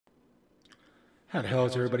How the hell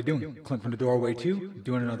is everybody doing? Clint from the Doorway too.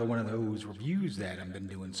 Doing another one of those reviews that I've been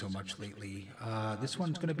doing so much lately. This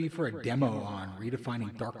one's going to be for a demo on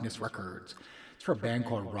Redefining Darkness Records. It's for a band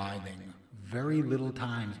called Writhing. Very little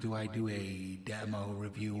times do I do a demo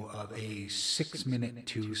review of a 6-minute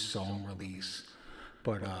 2-song release.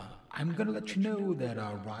 But I'm going to let you know that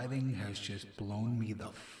Writhing has just blown me the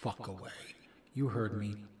fuck away. You heard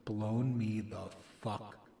me, blown me the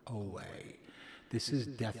fuck away. This is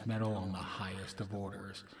death metal on the highest of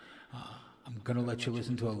orders. I'm going to let you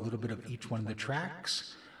listen to a little bit of each one of the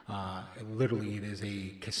tracks. Literally, it is a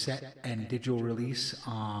cassette and digital release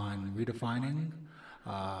on Redefining.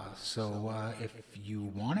 So if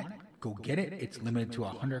you want it, go get it. It's limited to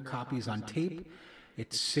 100 copies on tape.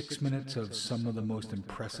 It's 6 minutes of some of the most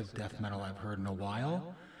impressive death metal I've heard in a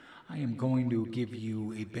while. I am going to give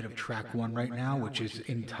you a bit of track 1 right now, which is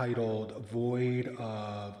entitled Void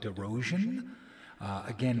of Derosion.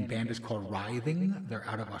 Again, band is called Writhing. They're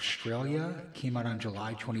out of Australia. Came out on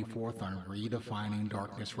July 24th on Redefining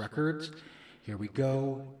Darkness Records. Here we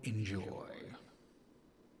go. Enjoy.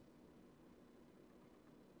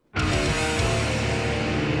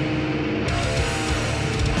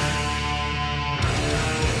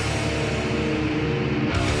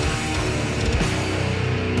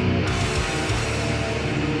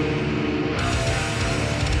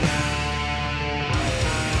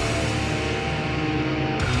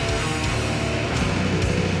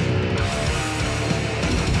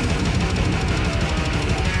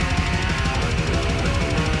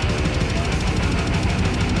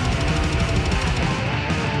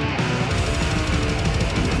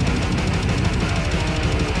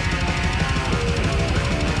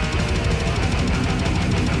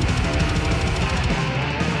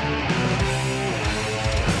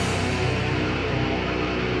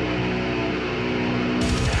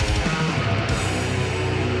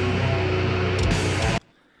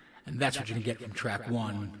 That's what you're going to get from track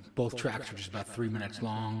 1. Both tracks are just about 3 minutes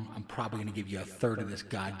long. I'm probably going to give you a third of this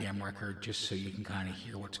goddamn record just so you can kind of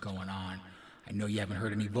hear what's going on. I know you haven't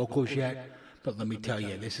heard any vocals yet, but let me tell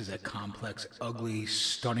you, this is a complex, ugly,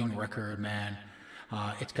 stunning record, man.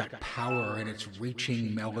 It's got power and it's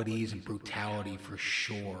reaching melodies and brutality for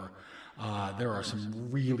sure. There are some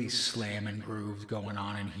really slamming grooves going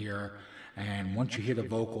on in here. And once you hear the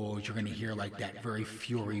vocals, you're going to hear like that very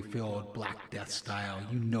fury-filled Black Death style.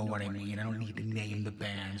 You know what I mean. I don't need to name the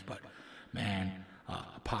bands, but man,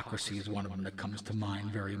 Hypocrisy is one of them that comes to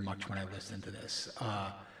mind very much when I listen to this.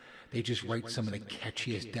 They just write some of the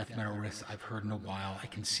catchiest death metal riffs I've heard in a while. I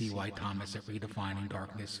can see why Thomas at Redefining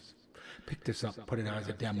Darkness picked this up, put it out as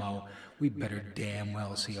a demo. We better damn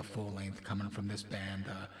well see a full length coming from this band.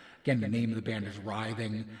 Again, the name of the band is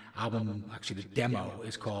Writhing. Album, actually the demo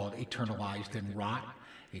is called Eternalised and Rot.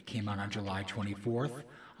 It came out on July 24th.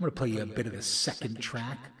 I'm going to play you a bit of the second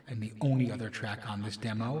track and the only other track on this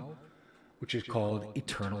demo, which is called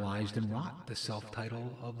Eternalised and Rot, the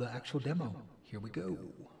self-title of the actual demo. Here we go.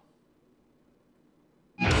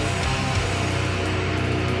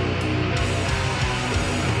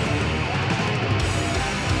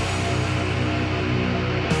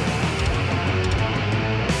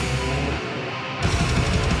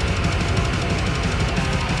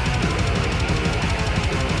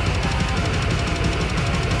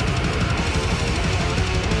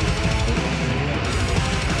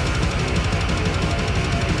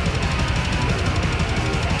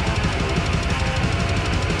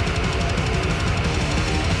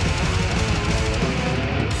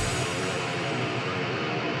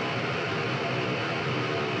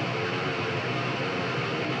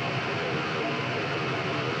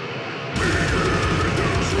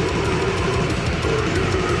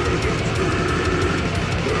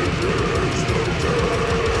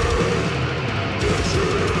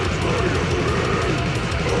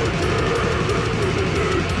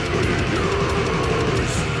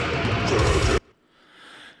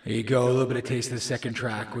 There you go, a little bit of taste of the second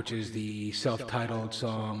track, which is the self-titled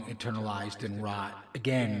song, Eternalised and Rot.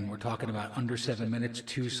 Again, we're talking about under 7 minutes,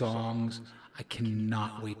 2 songs. I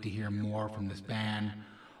cannot wait to hear more from this band.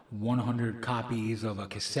 100 copies of a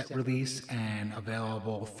cassette release and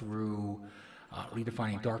available through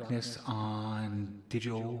Redefining Darkness on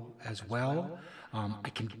digital as well. I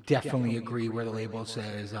can definitely agree where the label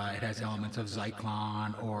says it has elements of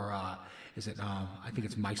Zyklon or is it, I think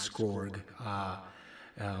it's Myskrog.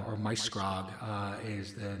 Or Myskrog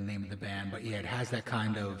is the name of the band, but yeah, it has that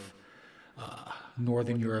kind of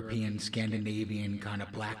Northern European, Scandinavian kind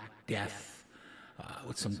of Black Death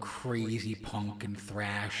with some crazy punk and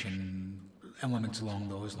thrash and elements along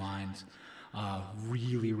those lines.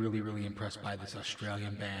 Really impressed by this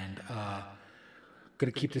Australian band.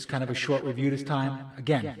 going to keep this kind of a short review this time.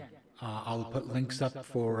 Again, I'll put links up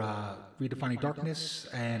for Redefining Darkness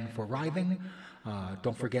and for Writhing.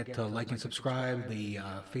 Don't forget to like and subscribe the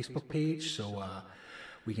Facebook page so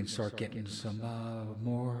we can start getting some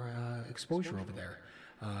more exposure over there.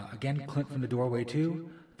 Again, Clint from the Doorway 2.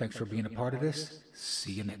 Thanks for being a part of this.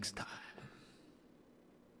 See you next time.